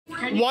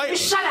Why?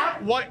 Shut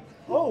up! What?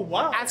 Oh,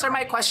 wow. Answer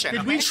my question.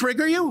 Did we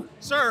trigger you?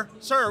 Sir,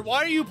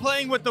 why are you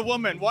playing with the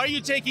woman? Why are you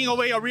taking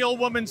away a real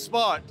woman's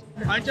spot?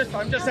 I'm just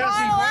asking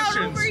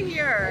questions. Over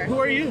here. Who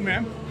are you,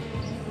 ma'am?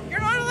 You're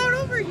not allowed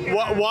over here.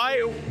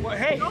 Why?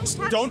 Hey,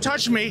 don't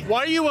touch me. Why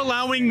are you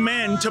allowing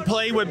men to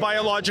play with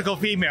biological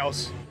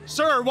females?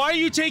 Sir, why are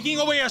you taking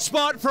away a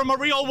spot from a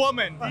real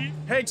woman?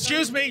 Hey,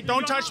 excuse me.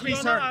 Don't touch me,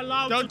 sir.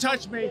 Don't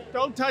touch me.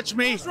 Don't touch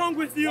me. What's wrong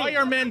with you? Why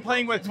are men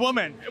playing with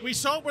women? We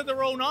saw it with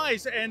our own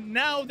eyes, and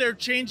now they're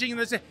changing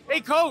this. Hey,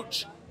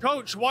 coach.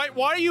 Coach, why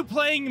are you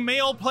playing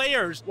male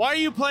players? Why are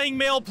you playing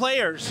male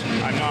players?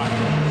 I'm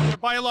not.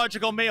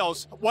 Biological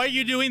males. Why are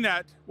you doing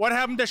that? What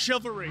happened to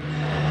chivalry?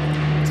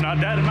 It's not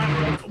dead in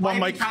my book. Why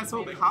are you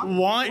transphobic, huh?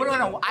 Why?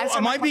 No.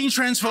 Am I being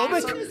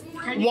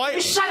transphobic? Why?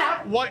 Shut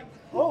up! Why?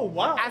 Oh,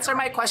 wow. Answer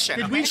my question.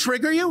 Did we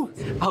trigger you?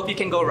 I hope you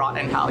can go rot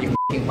in hell, you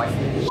f***ing white.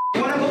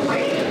 You wanna go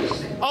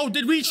play? Oh,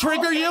 did we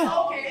trigger you?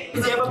 Okay.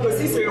 If you have a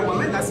pussy, so you're a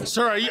woman, that's...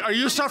 Sir, are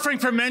you suffering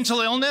from mental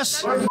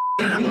illness?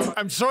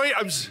 I'm sorry,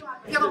 If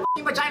you have a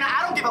f***ing vagina,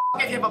 I don't give a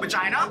f*** if you have a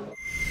vagina.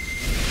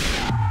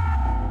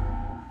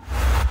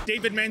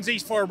 David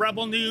Menzies for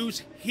Rebel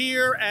News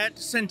here at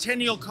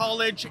Centennial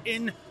College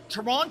in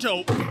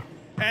Toronto.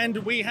 And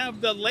we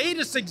have the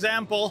latest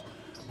example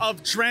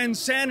of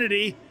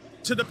transanity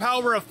to the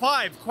power of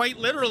 5, quite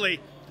literally.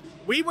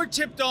 We were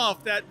tipped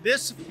off that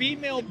this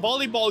female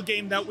volleyball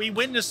game that we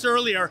witnessed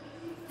earlier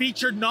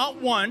featured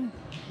not 1,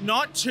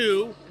 not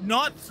 2,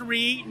 not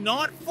 3,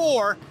 not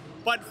 4,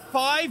 but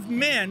 5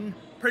 men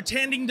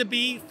pretending to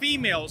be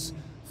females.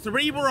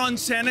 3 were on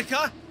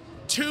Seneca,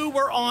 2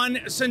 were on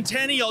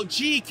Centennial.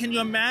 Gee, can you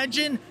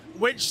imagine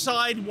which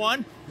side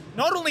won?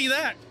 Not only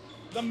that,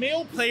 the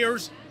male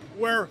players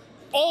were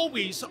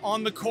always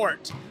on the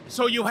court.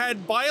 So you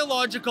had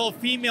biological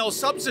female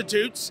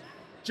substitutes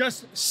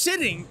just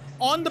sitting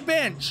on the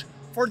bench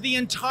for the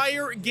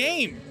entire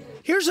game.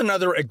 Here's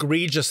another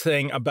egregious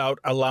thing about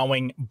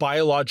allowing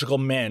biological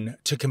men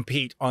to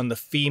compete on the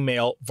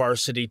female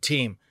varsity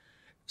team.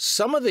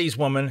 Some of these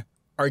women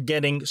are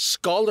getting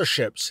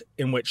scholarships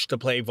in which to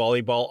play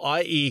volleyball,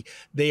 i.e.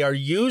 they are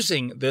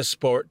using this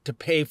sport to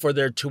pay for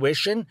their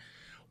tuition.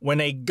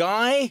 When a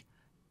guy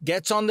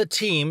gets on the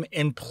team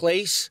in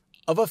place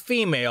of a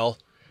female,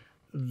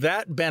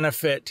 that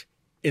benefit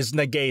is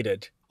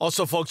negated.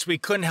 Also, folks, we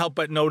couldn't help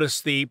but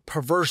notice the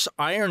perverse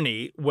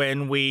irony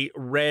when we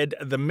read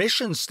the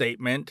mission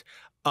statement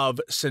of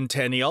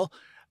Centennial.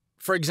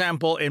 For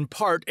example, in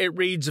part, it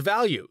reads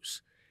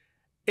values: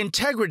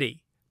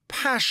 integrity,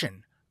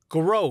 passion,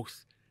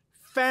 growth,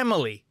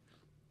 family,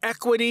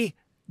 equity,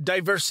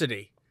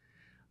 diversity.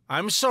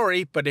 I'm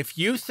sorry, but if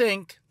you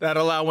think that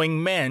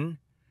allowing men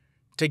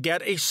to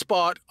get a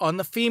spot on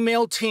the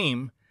female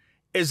team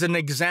is an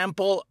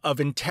example of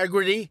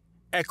integrity,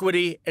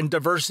 equity, and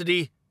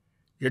diversity,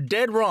 you're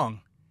dead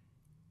wrong.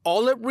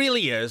 All it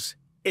really is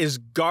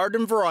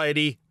garden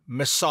variety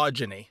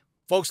misogyny.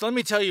 Folks, let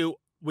me tell you,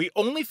 we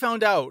only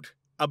found out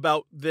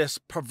about this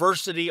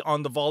perversity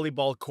on the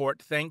volleyball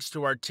court thanks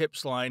to our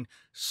tips line.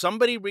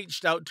 Somebody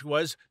reached out to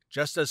us,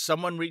 just as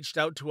someone reached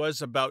out to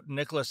us about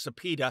Nicholas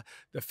Sapita,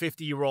 the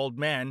 50-year-old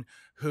man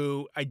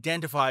who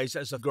identifies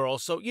as a girl,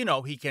 so, you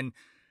know, he can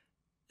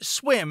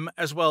swim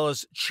as well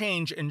as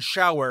change and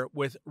shower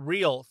with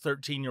real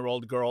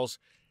 13-year-old girls.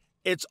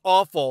 It's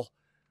awful.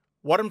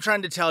 What I'm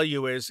trying to tell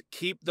you is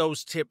keep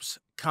those tips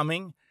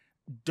coming.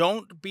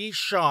 Don't be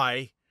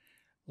shy.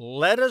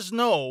 Let us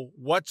know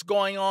what's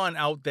going on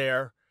out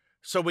there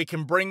so we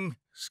can bring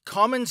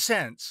common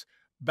sense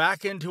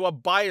back into a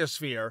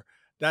biosphere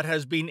that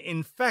has been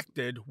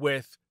infected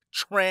with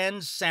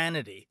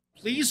transanity.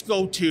 Please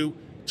go to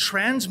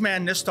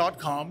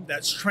transmadness.com.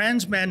 That's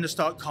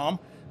transmadness.com.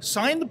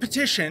 Sign the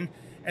petition,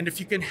 and if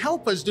you can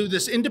help us do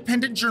this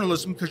independent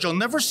journalism, because you'll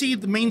never see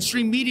the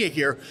mainstream media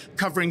here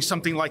covering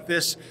something like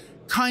this,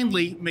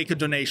 kindly make a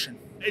donation.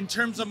 In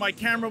terms of my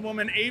camera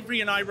woman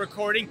Avery and I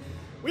recording,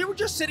 we were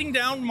just sitting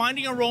down,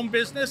 minding our own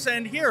business,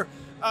 and here,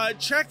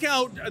 check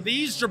out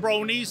these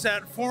jabronis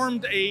that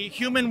formed a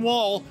human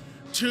wall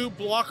to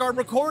block our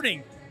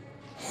recording.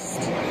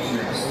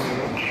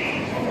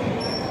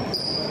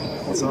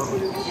 What's up?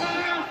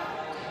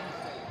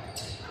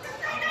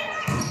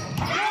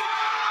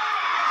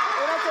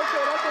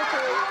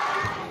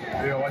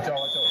 Yeah, watch out,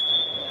 watch out.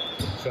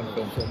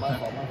 Film, my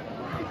fault.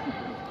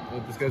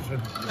 This guy's trying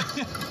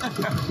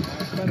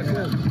to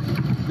film.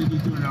 Did you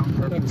do it on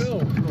purpose? The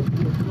film. I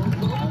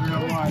don't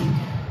know why.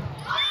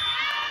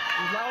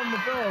 He's not on the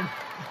film.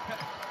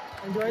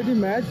 Enjoy the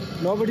match.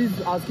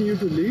 Nobody's asking you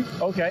to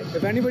leave. Okay.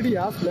 If anybody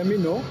asks, let me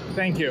know.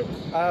 Thank you.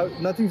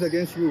 Nothing's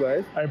against you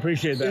guys. I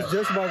appreciate that. It's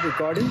just about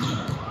recording.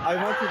 I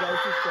want you guys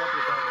to stop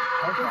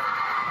recording. Okay.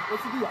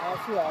 This is the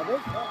actual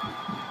hours.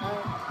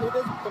 It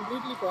is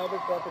completely private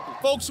property.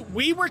 Folks,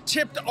 we were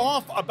tipped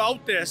off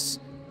about this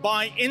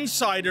by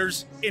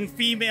insiders in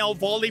female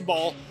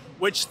volleyball,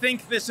 which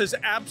think this is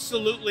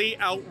absolutely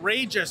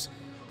outrageous.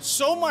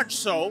 So much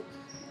so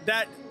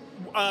that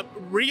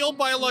real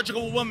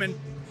biological women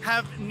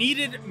have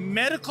needed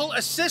medical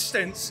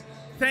assistance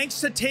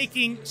thanks to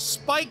taking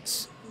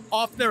spikes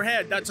off their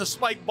head. That's a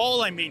spike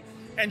ball, I mean.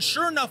 And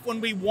sure enough,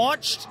 when we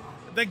watched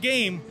the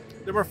game,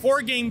 there were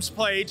 4 games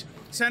played.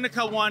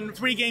 Seneca won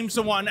 3 games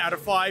to 1 out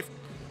of 5.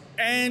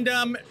 And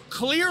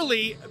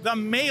clearly, the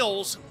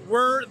males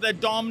were the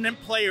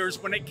dominant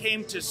players when it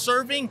came to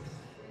serving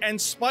and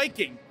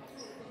spiking.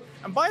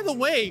 And by the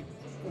way,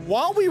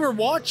 while we were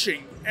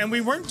watching and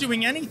we weren't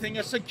doing anything,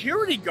 a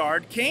security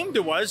guard came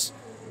to us,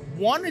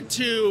 wanted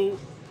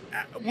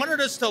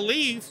us to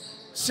leave,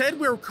 said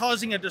we were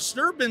causing a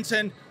disturbance,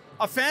 and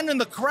a fan in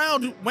the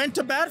crowd went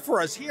to bat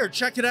for us. Here,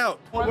 check it out.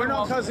 We're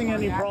not causing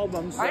any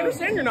problems. I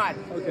understand you're not,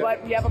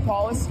 but we have a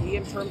policy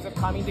in terms of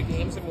coming to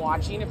games and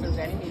watching. If there's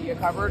any media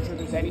coverage or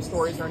there's any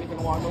stories or anything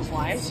along those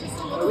lines,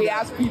 we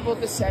ask people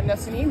to send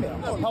us an email.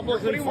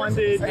 Publicly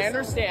funded. I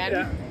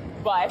understand,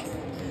 but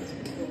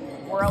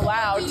we're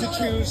allowed to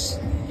choose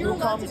who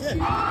comes in.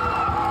 Yeah.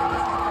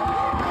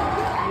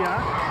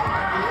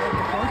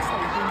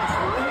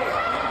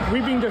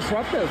 We're being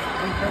disruptive.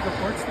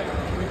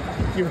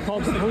 You've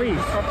called the police.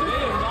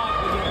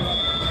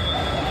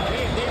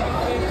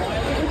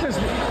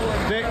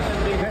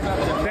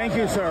 Thank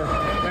you, sir.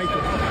 Thank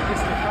you.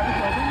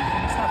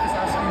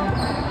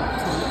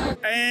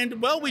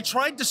 And, well, we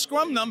tried to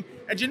scrum them.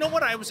 And you know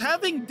what? I was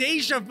having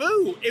deja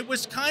vu. It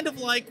was kind of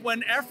like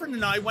when Efren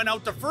and I went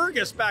out to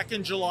Fergus back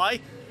in July.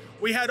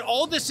 We had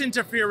all this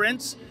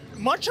interference,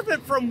 much of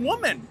it from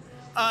women.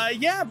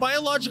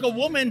 Biological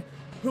women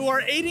who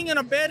are aiding and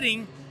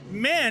abetting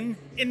men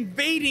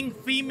invading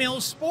female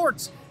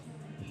sports.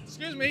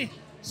 Excuse me,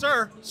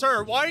 sir,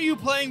 why are you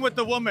playing with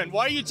the woman?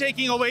 Why are you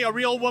taking away a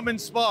real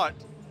woman's spot?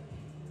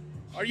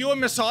 Are you a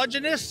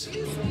misogynist?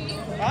 You're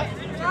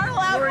not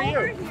allowed over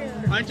here.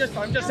 I'm just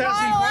You're asking not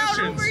allowed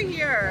questions. over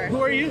here.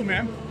 Who are you,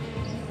 ma'am?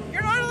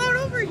 You're not allowed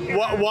over here.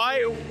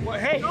 Why?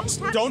 Hey,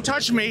 don't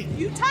touch me.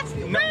 You touched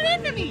me. You ran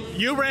into me.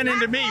 You ran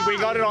into me. We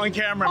got it on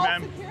camera, Call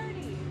ma'am.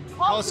 security.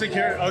 Call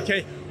security.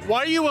 Okay.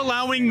 Why are you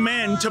allowing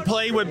men to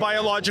play with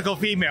biological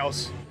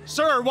females?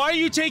 Sir, why are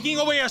you taking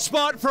away a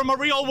spot from a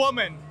real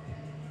woman?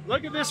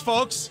 Look at this,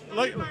 folks.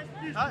 Look.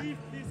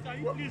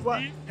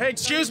 Hey,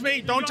 excuse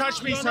me. Don't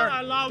touch me, sir.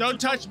 Don't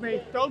touch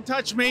me. Don't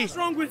touch me. What's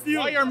wrong with you?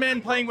 Why are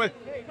men playing with...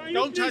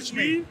 Don't touch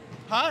me.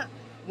 Huh?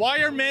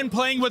 Why are men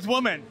playing with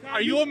women?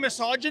 Are you a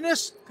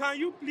misogynist? Can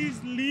you please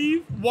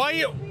leave?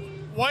 Why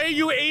are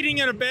you aiding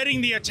and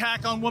abetting the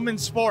attack on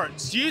women's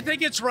sports? Do you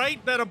think it's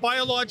right that a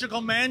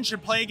biological man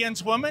should play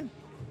against women?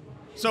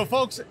 So,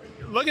 folks,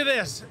 look at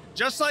this.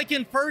 Just like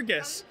in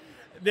Fergus,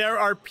 there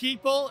are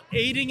people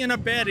aiding and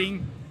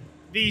abetting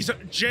these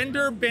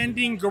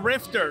gender-bending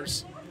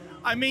grifters.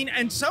 I mean,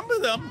 and some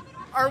of them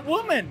are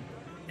women,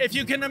 if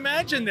you can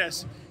imagine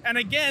this. And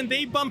again,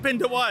 they bump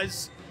into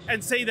us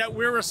and say that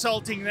we're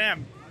assaulting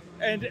them.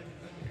 And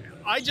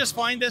I just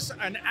find this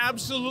an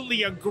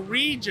absolutely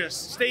egregious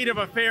state of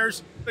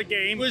affairs. The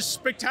game was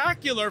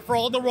spectacular for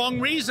all the wrong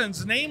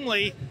reasons.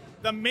 Namely,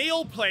 the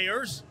male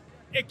players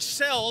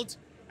excelled,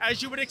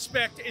 as you would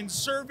expect, in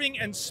serving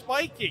and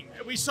spiking.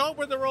 We saw it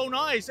with our own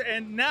eyes,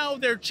 and now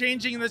they're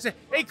changing this.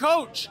 Hey,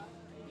 coach,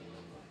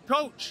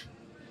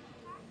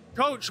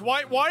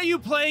 why are you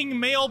playing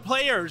male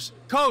players?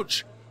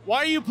 Coach, why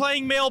are you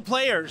playing male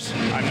players?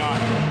 I'm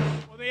not.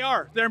 Well, they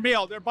are. They're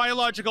male. They're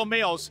biological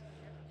males.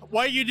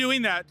 Why are you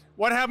doing that?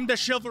 What happened to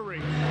chivalry?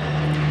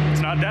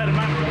 It's not dead in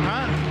my book.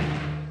 Huh?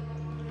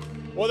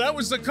 Well, that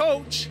was the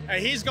coach,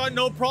 and he's got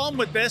no problem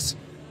with this,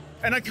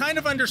 and I kind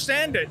of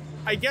understand it.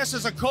 I guess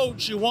as a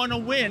coach, you want to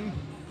win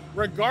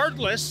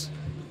regardless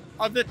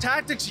of the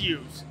tactics you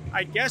use.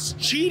 I guess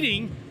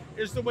cheating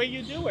is the way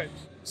you do it.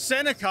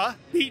 Seneca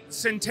beat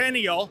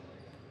Centennial.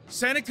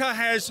 Seneca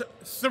has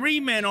 3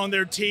 men on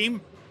their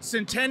team.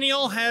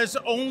 Centennial has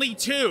only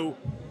 2.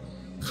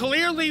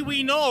 Clearly,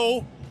 we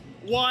know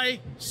why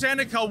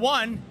Seneca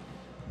won.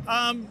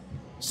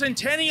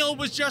 Centennial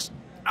was just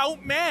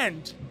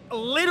outmanned,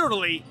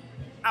 literally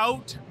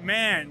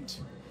outmanned.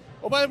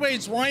 Oh, by the way,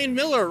 it's Ryan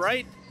Miller,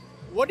 right?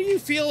 What do you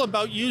feel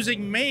about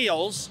using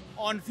males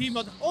on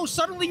female? Oh,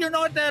 suddenly you're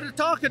not that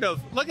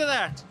talkative. Look at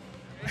that.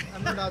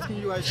 I'm not asking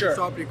you guys Sure. to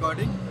stop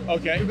recording.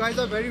 Okay. You guys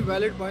are very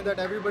valid point that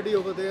everybody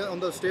over there on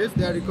the stage,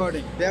 they are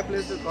recording. They have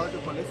placed the call to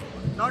police.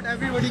 Not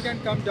everybody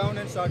can come down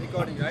and start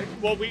recording, right?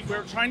 Well,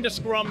 we're trying to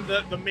scrum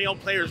the male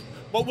players,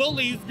 but we'll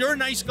leave. You're a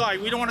nice guy.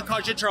 We don't want to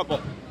cause you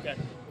trouble. Okay.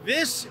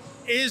 This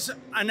is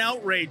an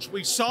outrage.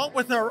 We saw it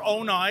with our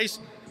own eyes.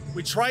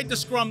 We tried to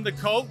scrum the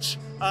coach.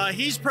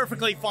 He's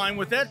perfectly fine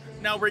with it.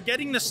 Now we're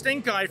getting the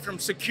stink eye from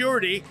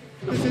security.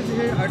 This is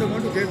here, I don't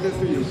want to give this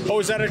to you. Oh,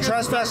 is that a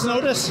trespass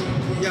notice?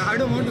 Yeah, I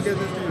don't want to give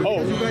this to you.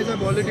 Oh. Because you guys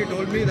have already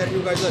told me that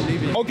you guys are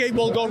leaving. Okay,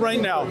 we'll go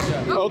right now.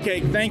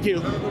 Okay, thank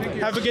you.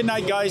 Have a good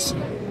night, guys. I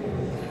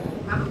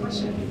have a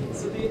question.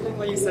 So do you think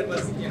what you said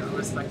was,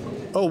 respectful?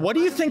 Oh, what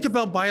do you think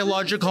about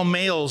biological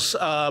males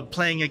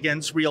playing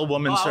against real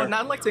women, I sir? would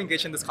not like to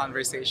engage in this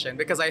conversation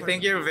because I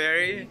think you're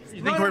very...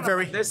 You think we're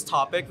very... This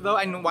topic, though,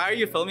 and why are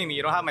you filming me?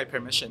 You don't have my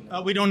permission.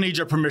 We don't need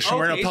your permission.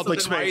 We're in a Okay,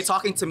 public so then why are you space.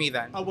 talking to me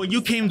then? Well,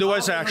 you came to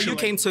us, No, actually. you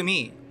came to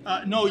me.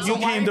 No, you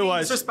came to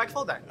us.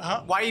 Disrespectful then?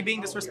 Why are you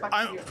being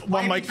disrespectful?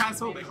 Why are you being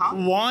transphobic, huh?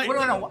 Why?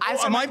 No.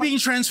 Am I being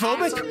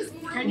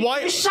transphobic?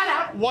 Why? Shut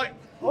up! Why?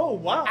 Oh,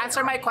 wow.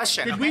 Answer my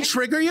question. Did we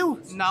trigger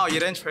you? No, you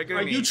didn't trigger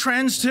Are me. you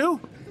trans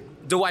too?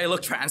 Do I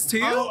look trans to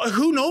you?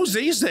 Who knows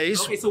these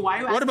days? Okay, so why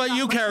are you What asking about that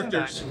you question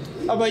characters?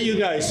 How about you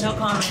guys? No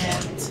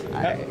comment.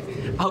 I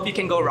hope you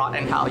can go rot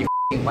in hell, you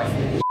f***ing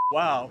white.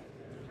 Wow.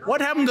 What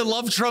happened to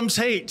love trumps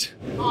hate?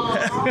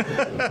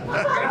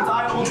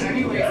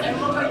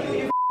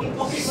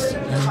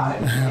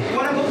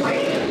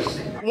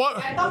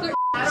 What?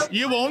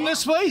 You own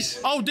this place?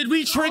 Oh, did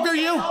we trigger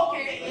you?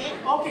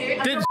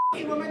 Okay. Did-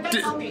 Woman, then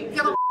tell me. If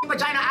you have a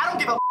vagina, I don't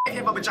give a if you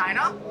have a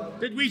vagina.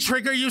 Did we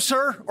trigger you,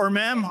 sir or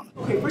ma'am?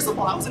 Okay, first of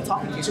all, I wasn't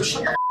talking to you, so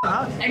shut the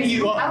up. And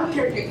you, I don't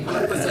care if you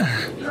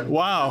listen.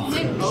 Wow.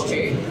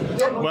 Okay.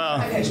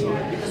 Wow. Because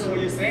of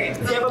what you're saying.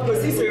 If you have a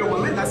pussy, so you're a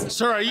woman, that's...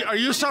 Sir, are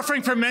you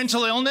suffering from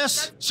mental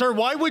illness? Sir,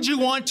 why would you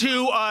want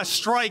to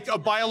strike a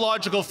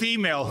biological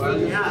female?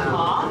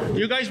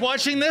 You guys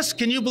watching this?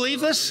 Can you believe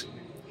this?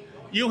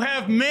 You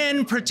have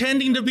men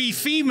pretending to be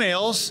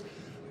females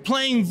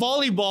playing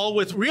volleyball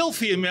with real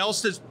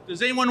females.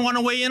 Does anyone want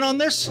to weigh in on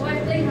this?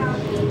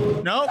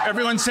 No?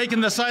 Everyone's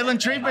taking the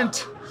silent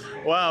treatment?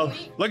 Wow.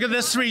 Look at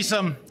this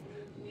threesome.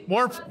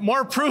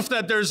 More proof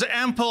that there's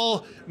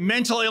ample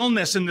mental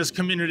illness in this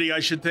community,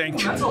 I should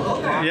think.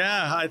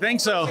 Yeah, I think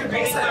so.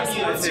 Guess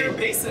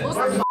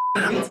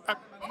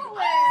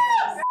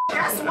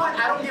what?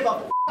 I don't give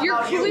a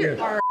You're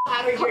clear.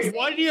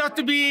 Why do you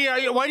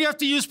have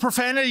to use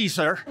profanity,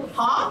 sir?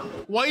 Huh?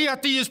 Why do you have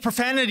to use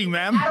profanity,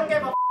 ma'am? I don't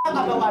give a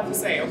about what I have to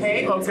say,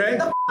 okay? Okay. So get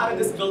the out of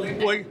this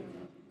building. Wait.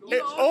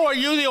 Oh, are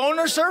you the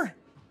owner, sir?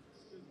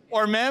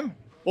 Or ma'am?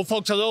 Well,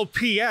 folks, a little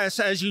PS,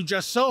 as you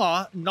just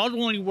saw, not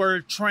only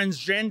were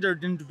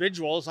transgendered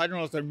individuals, I don't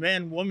know if they're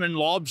men, women,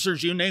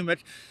 lobsters, you name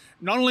it,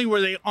 not only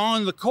were they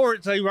on the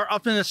court, they were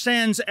up in the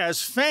stands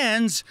as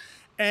fans,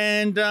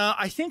 and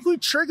I think we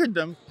triggered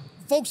them.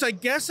 Folks, I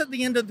guess at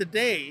the end of the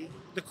day,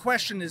 the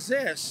question is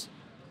this: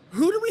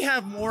 who do we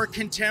have more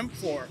contempt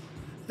for?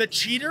 The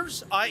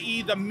cheaters,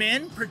 i.e. the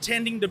men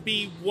pretending to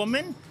be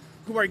women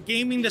who are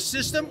gaming the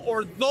system,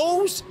 or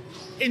those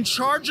in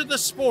charge of the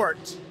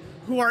sport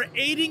who are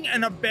aiding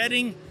and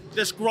abetting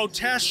this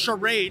grotesque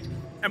charade?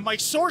 And my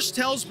source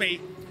tells me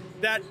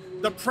that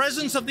the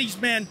presence of these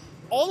men,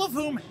 all of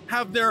whom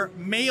have their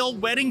male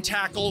wedding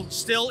tackle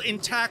still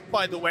intact,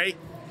 by the way,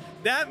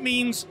 that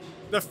means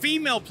the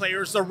female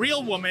players, the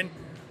real women,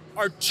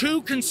 are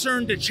too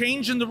concerned to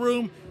change in the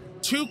room,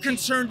 too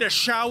concerned to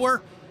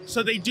shower,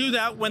 so they do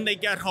that when they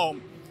get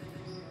home.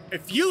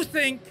 If you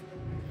think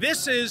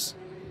this is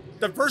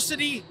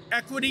diversity,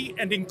 equity,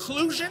 and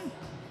inclusion,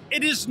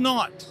 it is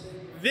not.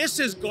 This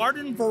is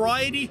garden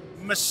variety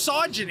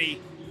misogyny,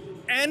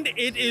 and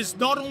it is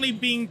not only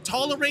being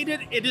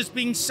tolerated, it is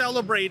being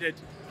celebrated.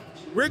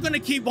 We're going to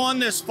keep on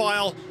this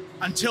file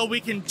until we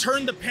can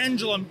turn the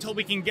pendulum, until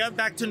we can get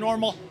back to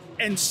normal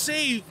and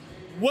save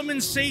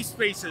women's safe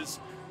spaces,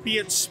 be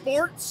it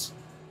sports,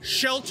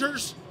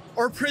 shelters,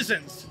 or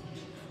prisons.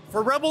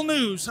 For Rebel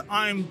News,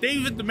 I'm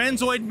David the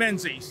Menzoid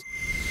Menzies.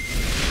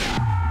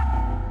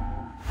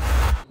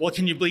 Well,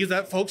 can you believe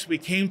that, folks? We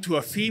came to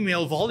a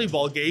female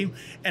volleyball game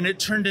and it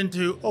turned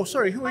into, oh,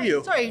 sorry, who are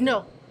you? Sorry,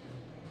 no.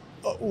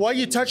 Why are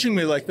you touching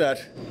me like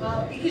that?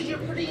 Because you're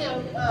pretty,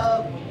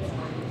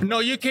 No,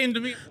 you came to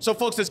me. So,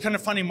 folks, it's kind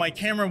of funny. My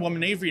camera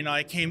woman, Avery, and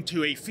I came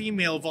to a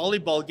female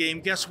volleyball game.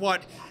 Guess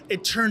what?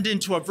 It turned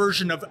into a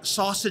version of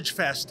Sausage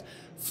Fest.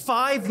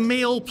 5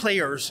 male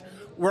players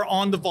were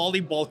on the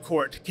volleyball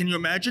court. Can you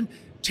imagine?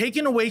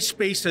 Taking away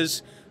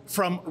spaces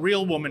from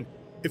real women.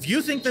 If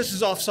you think this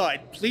is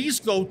offside, please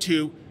go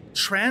to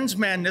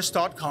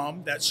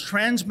transmadness.com. That's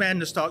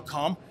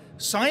transmadness.com.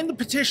 Sign the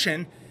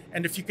petition.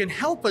 And if you can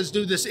help us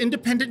do this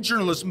independent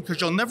journalism, because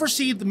you'll never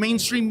see the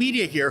mainstream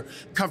media here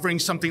covering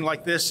something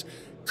like this,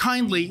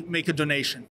 kindly make a donation.